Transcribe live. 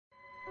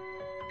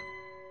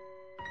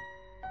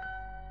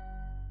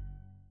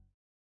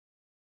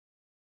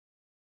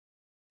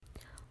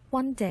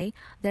One day,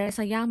 there is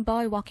a young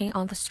boy walking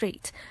on the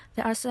street.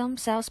 There are some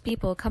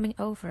salespeople coming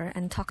over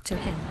and talk to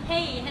him.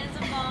 Hey,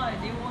 handsome boy,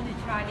 do you want to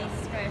try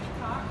this scratch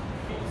card?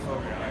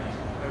 Sorry,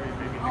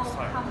 maybe next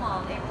time. Come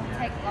on, it won't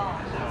take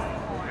long.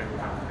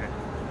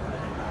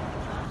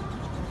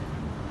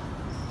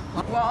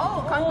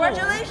 Whoa,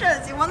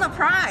 congratulations, you won a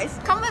prize.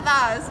 Come with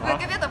us, we'll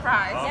give you the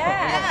prize.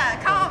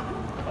 Yeah, come.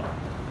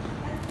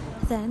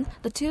 Then,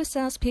 the two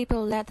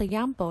salespeople led the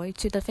young boy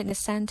to the fitness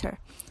center.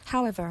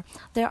 However,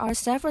 there are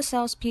several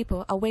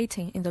salespeople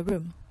awaiting in the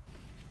room.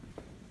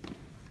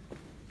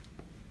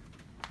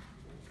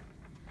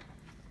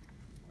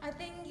 I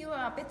think you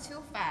are a bit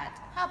too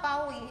fat. How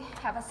about we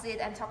have a seat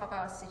and talk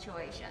about our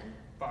situation?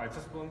 But I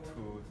just want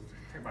to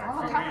take my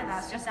Come with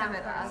us, just come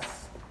with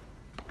us.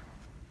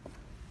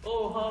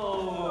 Oh,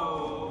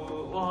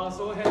 hello! Wow,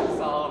 so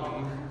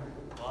handsome!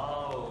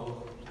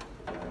 Wow!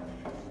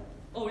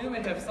 Oh, you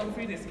may have some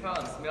free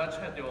discounts. May I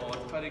check your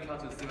credit card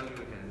to see whether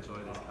you can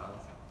enjoy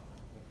discounts?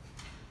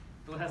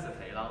 Don't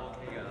hesitate, lah.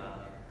 Okay,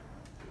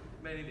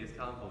 many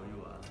discount for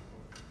you,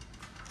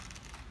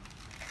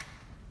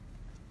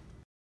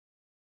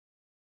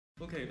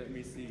 Okay, let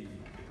me see.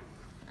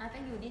 I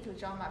think you need to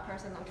join my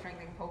personal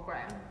training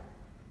program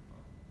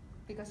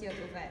because you're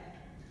too fat.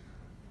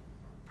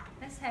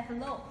 Let's have a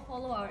look.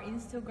 Follow our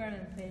Instagram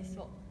and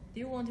Facebook. Do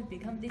you want to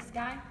become this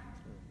guy?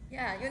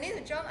 Yeah, you need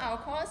to join our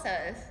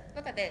courses.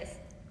 Look at this.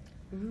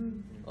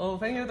 Oh,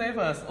 thank you,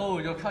 Davis. Oh,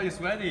 your car is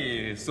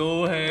ready.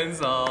 So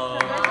handsome.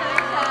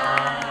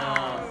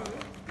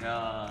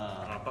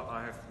 Yeah. But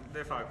I have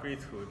never agreed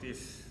to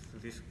this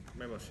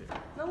membership.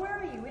 Don't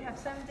worry, we have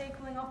 7-day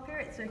cooling off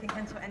period so you can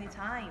cancel any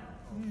time.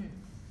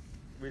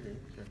 Really?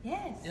 Okay.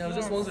 Yes. Yeah, I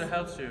just want to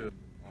help you.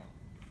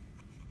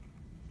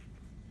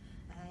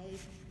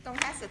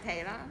 Don't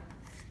hesitate, lah.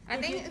 I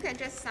think you can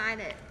just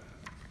sign it.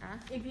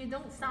 If you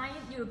don't sign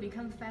it, you will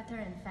become fatter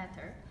and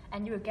fatter,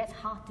 and you will get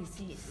heart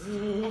disease,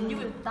 and you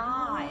will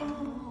die,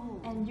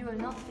 and you will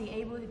not be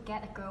able to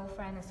get a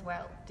girlfriend as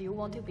well. Do you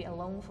want to be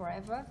alone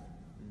forever?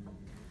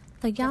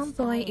 The young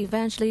boy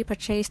eventually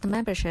purchased the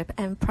membership,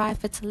 and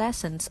private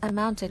lessons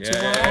amounted to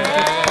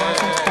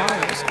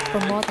 $100,000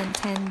 for more than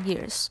 10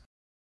 years.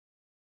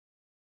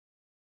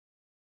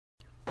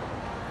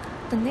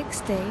 The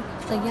next day,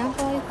 the young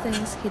boy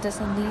thinks he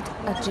doesn't need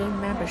a gym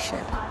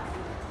membership.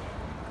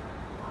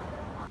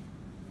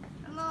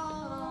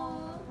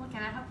 Hello. What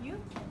can I help you?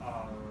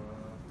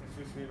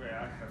 Excuse me, may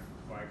I have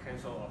my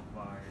cancel of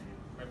my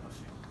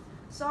membership?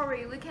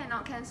 Sorry, we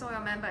cannot cancel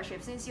your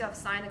membership since you have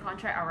signed the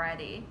contract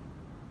already.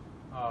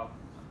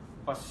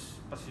 But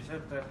she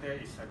said that there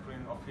is a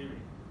cooling off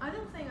period. I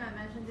don't think I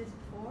mentioned this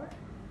before.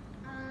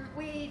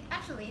 We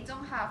actually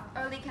don't have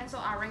early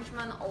cancel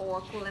arrangement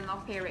or cooling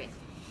off period.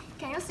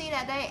 Can you see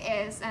that there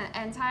is an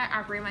entire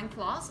agreement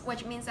clause,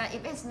 which means that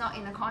if it's not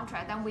in the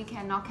contract, then we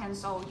cannot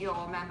cancel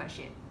your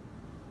membership.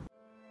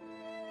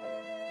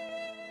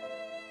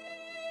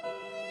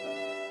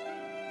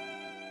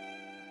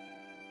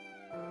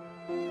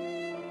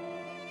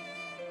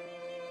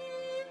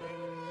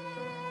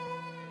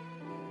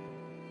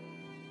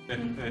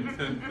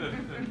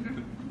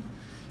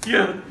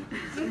 Yeah.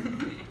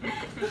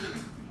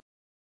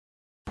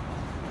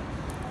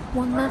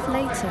 1 month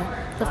later,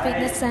 the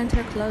fitness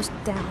center closed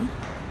down.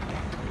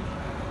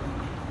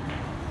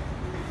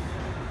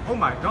 Oh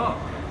my God!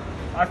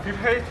 I've been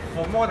paid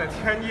for more than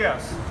 10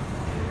 years.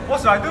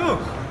 What should I do?